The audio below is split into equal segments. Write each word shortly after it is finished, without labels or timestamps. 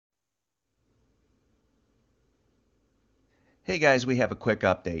Hey guys, we have a quick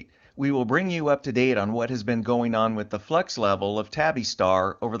update. We will bring you up to date on what has been going on with the flux level of Tabby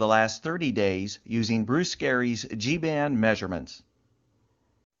Star over the last 30 days using Bruce Scary's G-band measurements.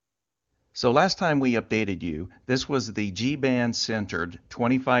 So last time we updated you, this was the G-band centered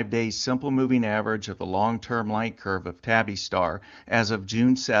 25-day simple moving average of the long-term light curve of Tabby Star as of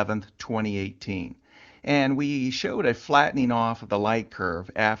June 7th, 2018. And we showed a flattening off of the light curve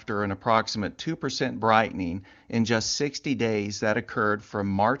after an approximate 2% brightening in just 60 days that occurred from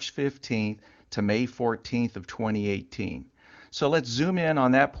March 15th to May 14th of 2018. So let's zoom in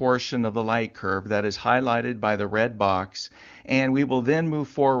on that portion of the light curve that is highlighted by the red box, and we will then move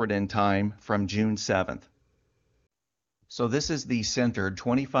forward in time from June 7th. So this is the centered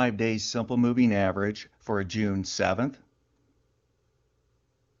 25 days simple moving average for June 7th,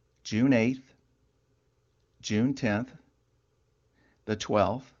 June 8th, June 10th, the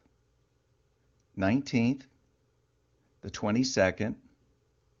 12th, 19th, the 22nd,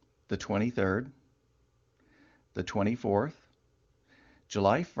 the 23rd, the 24th,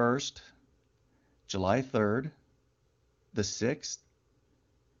 July 1st, July 3rd, the 6th,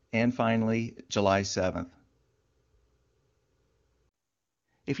 and finally July 7th.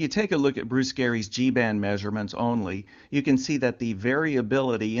 If you take a look at Bruce Scary's G-band measurements only, you can see that the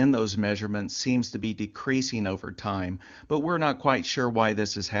variability in those measurements seems to be decreasing over time, but we're not quite sure why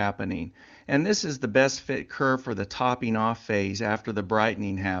this is happening. And this is the best fit curve for the topping off phase after the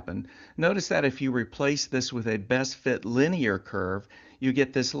brightening happened. Notice that if you replace this with a best fit linear curve, you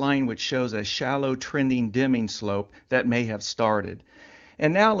get this line which shows a shallow trending dimming slope that may have started.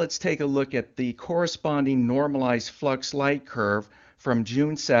 And now let's take a look at the corresponding normalized flux light curve from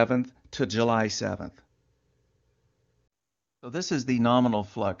June 7th to July 7th. So this is the nominal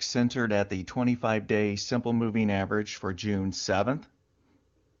flux centered at the 25-day simple moving average for June 7th,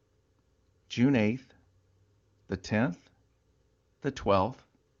 June 8th, the 10th, the 12th,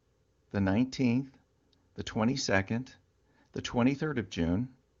 the 19th, the 22nd, the 23rd of June,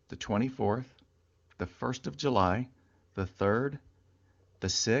 the 24th, the 1st of July, the 3rd, the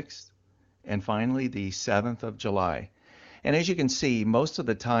 6th, and finally the 7th of July. And as you can see, most of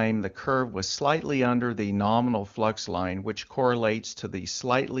the time the curve was slightly under the nominal flux line, which correlates to the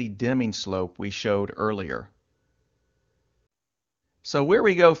slightly dimming slope we showed earlier. So where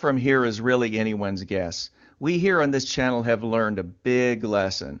we go from here is really anyone's guess. We here on this channel have learned a big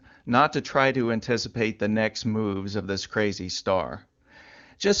lesson, not to try to anticipate the next moves of this crazy star.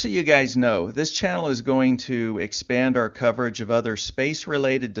 Just so you guys know, this channel is going to expand our coverage of other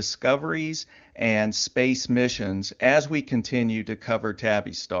space-related discoveries and space missions as we continue to cover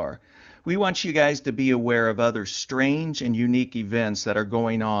Tabby Star. We want you guys to be aware of other strange and unique events that are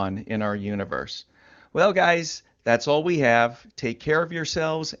going on in our universe. Well, guys, that's all we have. Take care of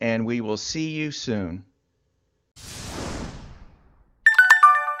yourselves, and we will see you soon.